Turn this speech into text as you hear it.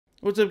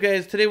What's up,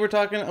 guys? Today we're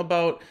talking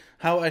about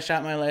how I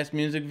shot my last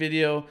music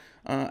video.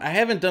 I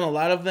haven't done a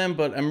lot of them,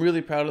 but I'm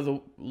really proud of the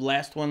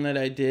last one that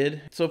I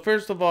did. So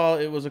first of all,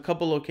 it was a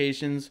couple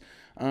locations.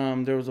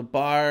 There was a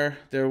bar,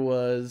 there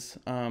was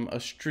a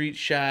street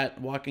shot,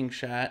 walking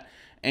shot,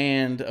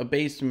 and a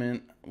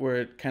basement where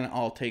it kind of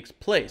all takes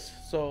place.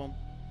 So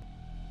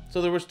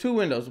there was two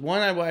windows.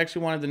 One, I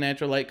actually wanted the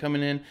natural light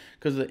coming in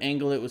because the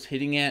angle it was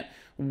hitting at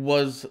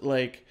was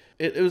like,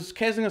 it was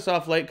casting a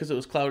soft light because it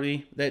was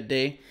cloudy that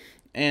day,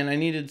 and I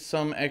needed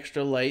some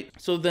extra light.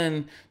 So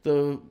then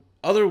the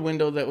other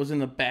window that was in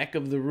the back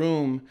of the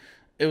room,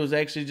 it was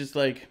actually just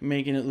like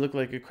making it look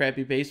like a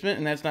crappy basement,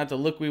 and that's not the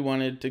look we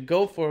wanted to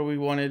go for. We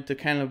wanted to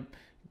kind of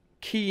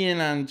key in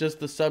on just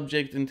the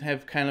subject and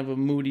have kind of a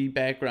moody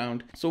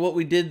background. So what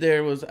we did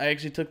there was I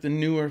actually took the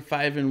newer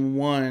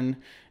 5-in-1,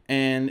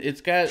 and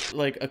it's got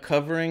like a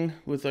covering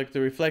with like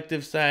the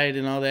reflective side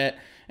and all that,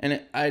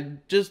 and I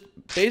just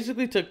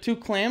basically took two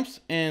clamps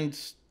and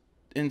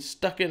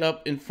stuck it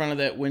up in front of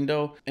that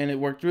window, and it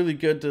worked really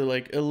good to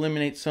like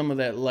eliminate some of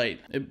that light.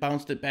 It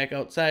bounced it back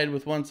outside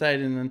with one side,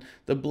 and then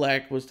the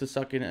black was to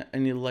suck in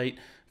any light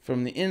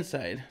from the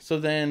inside. So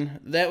then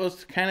that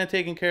was kind of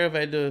taken care of.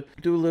 I had to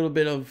do a little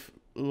bit of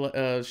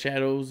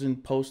shadows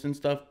and post and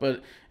stuff,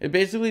 but it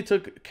basically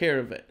took care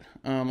of it.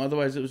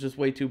 Otherwise it was just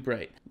way too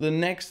bright. The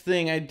next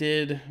thing I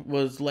did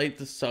was light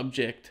the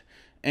subject,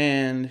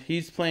 and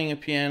he's playing a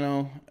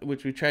piano,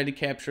 which we tried to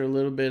capture a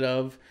little bit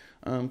of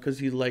because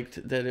he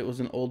liked that it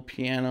was an old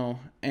piano.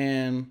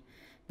 And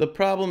the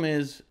problem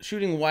is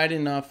shooting wide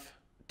enough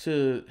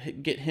to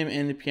get him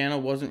in the piano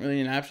wasn't really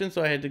an option,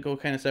 so I had to go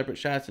kind of separate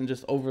shots and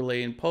just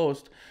overlay in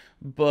post.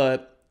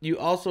 But you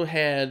also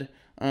had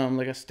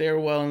like a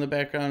stairwell in the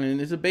background,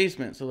 and it's a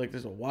basement, so like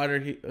there's a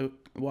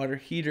water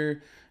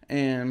heater,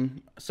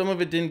 and some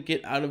of it didn't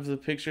get out of the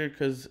picture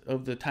because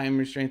of the time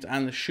restraints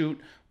on the shoot.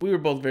 We were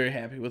both very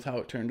happy with how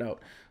it turned out.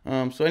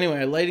 So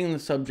anyway, lighting the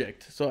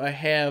subject. So I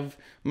have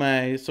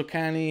my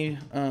Sokani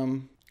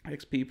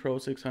XP Pro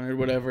 600,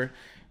 whatever,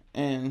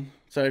 and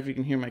sorry if you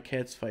can hear my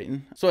cats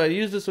fighting. So I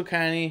used the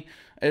Sokani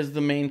as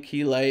the main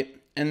key light,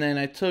 and then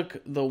I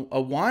took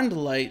a wand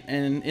light,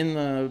 and in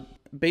the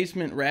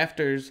basement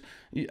rafters,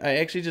 I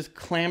actually just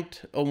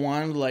clamped a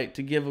wand light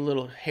to give a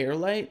little hair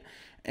light,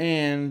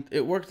 and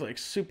it worked like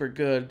super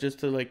good just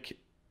to like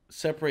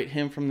separate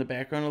him from the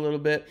background a little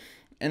bit.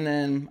 And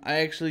then I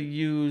actually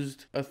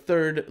used a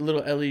third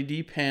little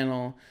LED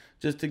panel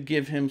just to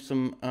give him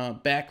some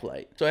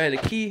backlight. So I had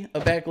a key, a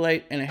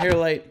backlight, and a hair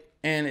light,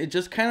 and it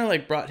just kind of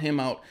like brought him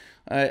out.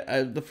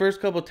 The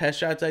first couple test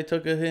shots I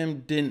took of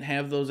him didn't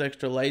have those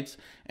extra lights,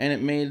 and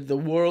it made the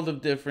world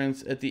of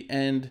difference at the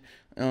end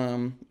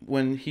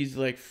when he's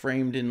like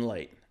framed in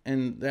light.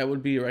 And that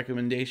would be a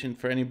recommendation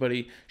for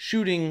anybody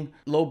shooting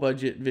low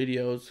budget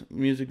videos,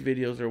 music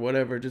videos or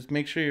whatever. Just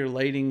make sure your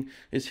lighting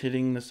is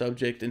hitting the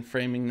subject and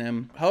framing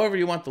them however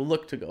you want the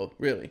look to go,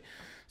 really.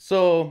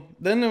 So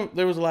then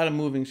there was a lot of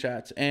moving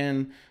shots,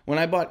 and when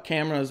I bought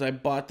cameras, I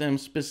bought them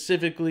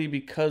specifically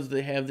because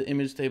they have the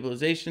image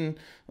stabilization.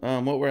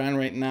 What we're on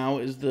right now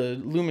is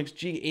the Lumix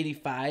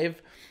G85,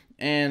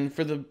 and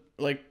for the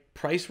like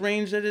price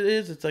range that it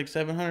is, it's like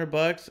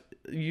 $700.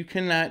 You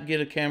cannot get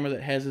a camera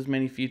that has as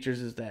many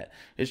features as that.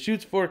 It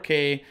shoots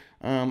 4K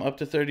up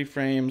to 30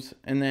 frames,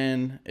 and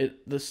then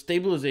the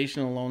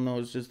stabilization alone though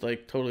is just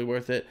like totally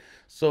worth it.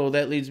 So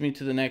that leads me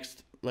to the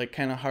next like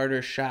kind of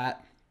harder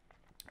shot,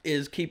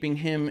 is keeping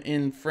him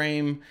in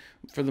frame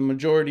for the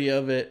majority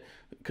of it,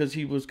 because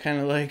he was kind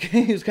of like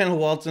he was kind of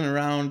waltzing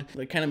around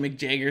like kind of Mick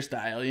Jagger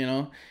style, you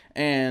know,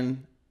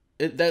 and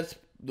that's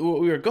what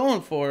we were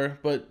going for.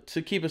 But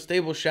to keep a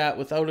stable shot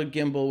without a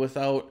gimbal,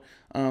 without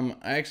I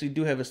actually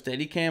do have a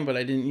Steadicam, but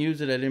I didn't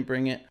use it, I didn't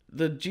bring it.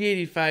 The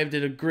G85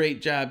 did a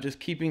great job just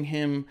keeping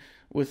him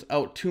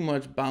without too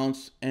much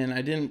bounce, and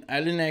I didn't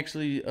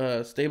actually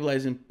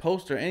stabilize in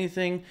post or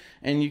anything,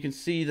 and you can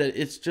see that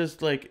it's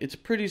just like, it's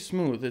pretty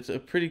smooth.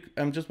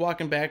 I'm just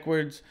walking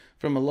backwards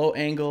from a low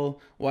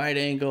angle, wide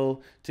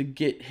angle to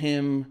get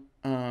him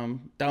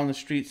down the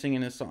street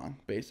singing his song,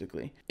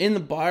 basically. In the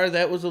bar,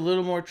 that was a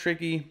little more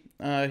tricky.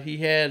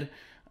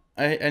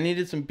 I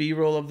needed some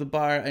B-roll of the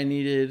bar. I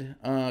needed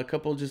a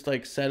couple just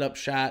like setup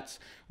shots.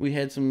 We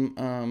had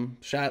some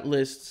shot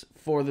lists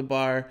for the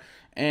bar,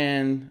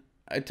 and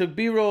I took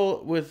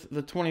B-roll with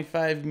the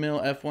 25mm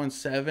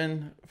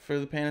f1.7 for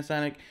the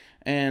Panasonic,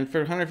 and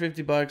for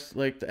 $150,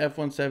 like the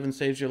f1.7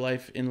 saves your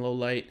life in low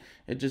light.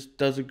 It just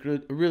does a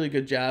really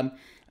good job.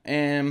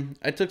 And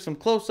I took some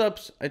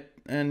close-ups,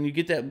 and you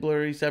get that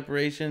blurry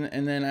separation.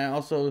 And then I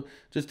also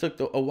just took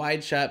a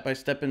wide shot by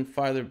stepping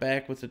farther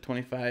back with the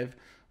 25.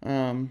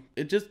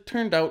 It just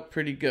turned out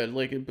pretty good.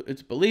 Like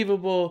it's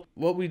believable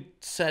what we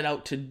set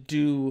out to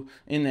do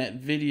in that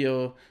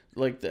video.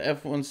 Like the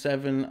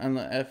f1.7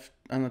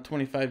 on the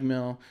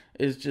 25mm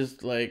is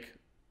just like,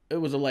 it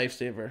was a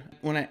lifesaver.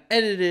 When I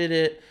edited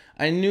it,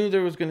 I knew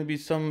there was going to be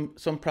some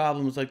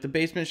problems. Like the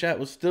basement shot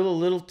was still a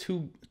little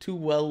too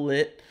well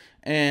lit,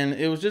 and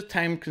it was just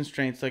time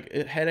constraints. Like,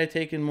 had I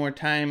taken more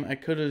time, I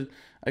could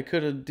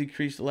have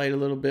decreased the light a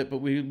little bit, but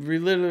we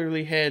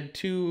literally had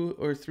 2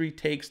 or 3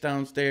 takes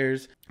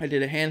downstairs. I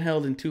did a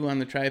handheld and 2 on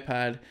the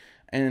tripod,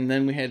 and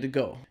then we had to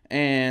go.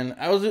 And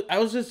I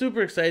was just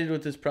super excited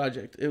with this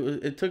project.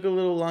 It took a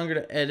little longer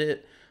to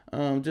edit,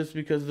 just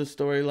because of the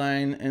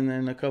storyline, and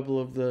then a couple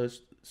of the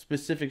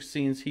specific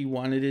scenes he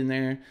wanted in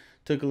there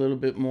took a little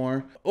bit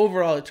more.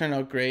 Overall, it turned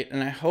out great,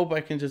 and I hope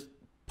I can just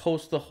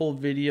post the whole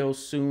video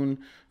soon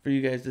for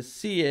you guys to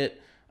see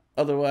it.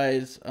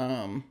 Otherwise,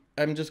 I'm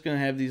just gonna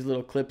have these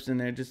little clips in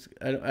there. Just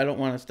I don't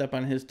want to step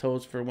on his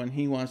toes for when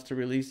he wants to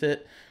release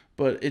it.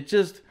 But it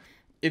just,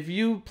 if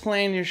you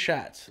plan your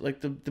shots,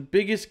 like the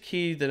biggest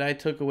key that I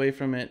took away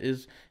from it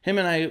is him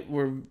and I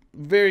were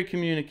very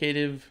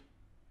communicative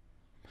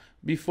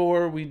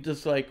before we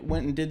just like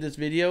went and did this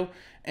video.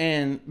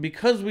 And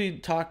because we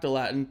talked a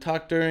lot and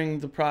talked during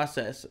the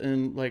process,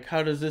 and like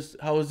how is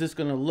this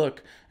gonna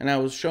look, and I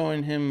was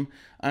showing him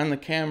on the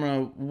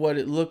camera what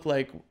it looked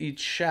like each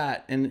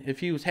shot, and if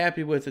he was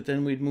happy with it,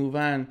 then we'd move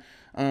on.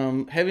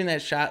 Having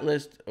that shot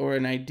list or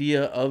an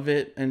idea of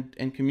it,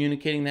 and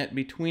communicating that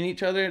between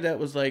each other,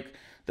 that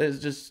is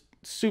just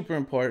super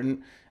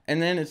important.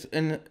 And then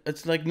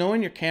it's like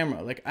knowing your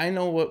camera. Like, I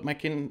know what my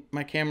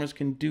cameras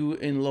can do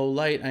in low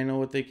light. I know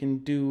what they can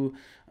do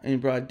in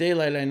broad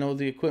daylight. I know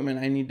the equipment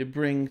I need to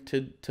bring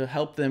to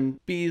help them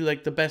be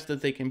like the best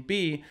that they can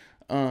be,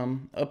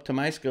 up to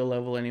my skill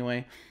level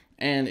anyway.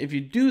 And if you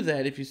do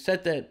that, if you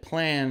set that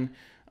plan,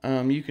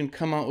 you can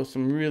come out with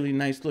some really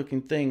nice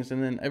looking things.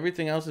 And then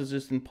everything else is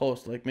just in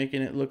post, like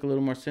making it look a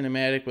little more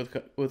cinematic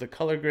with a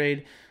color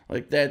grade.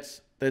 Like,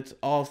 that's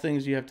all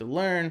things you have to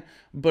learn,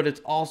 but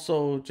it's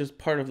also just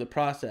part of the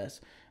process.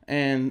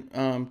 And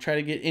try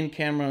to get in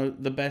camera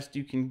the best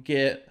you can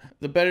get.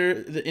 The better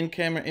the in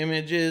camera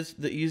image is,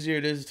 the easier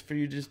it is for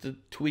you just to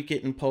tweak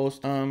it in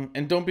post.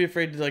 And don't be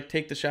afraid to like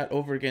take the shot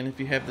over again if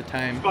you have the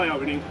time.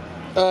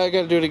 I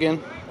gotta do it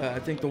again. I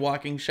think the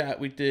walking shot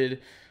we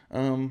did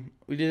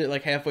it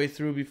like halfway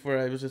through before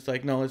I was just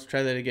like, no, let's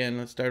try that again.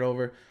 Let's start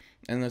over.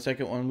 And the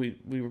second one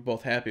we were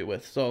both happy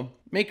with. So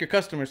make your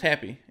customers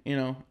happy,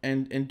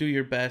 and do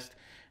your best.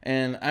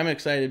 And I'm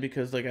excited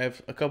because like I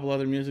have a couple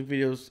other music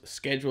videos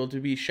scheduled to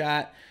be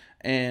shot,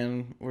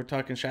 and we're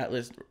talking shot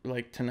list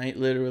like tonight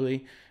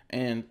literally.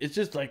 And it's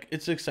just like,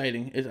 it's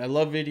exciting. I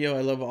love video.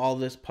 I love all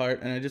this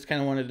part. And I just kind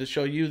of wanted to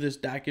show you this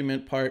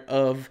document part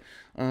of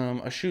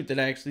a shoot that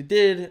I actually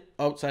did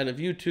outside of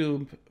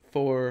YouTube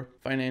for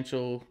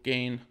financial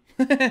gain.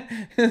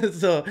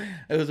 So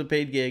it was a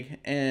paid gig,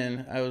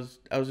 and I was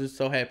just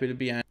so happy to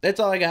be on. That's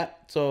all I got.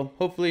 So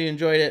hopefully you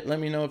enjoyed it. Let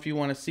me know if you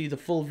want to see the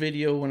full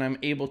video when I'm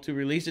able to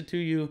release it to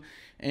you,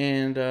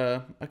 and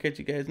I'll catch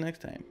you guys next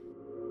time.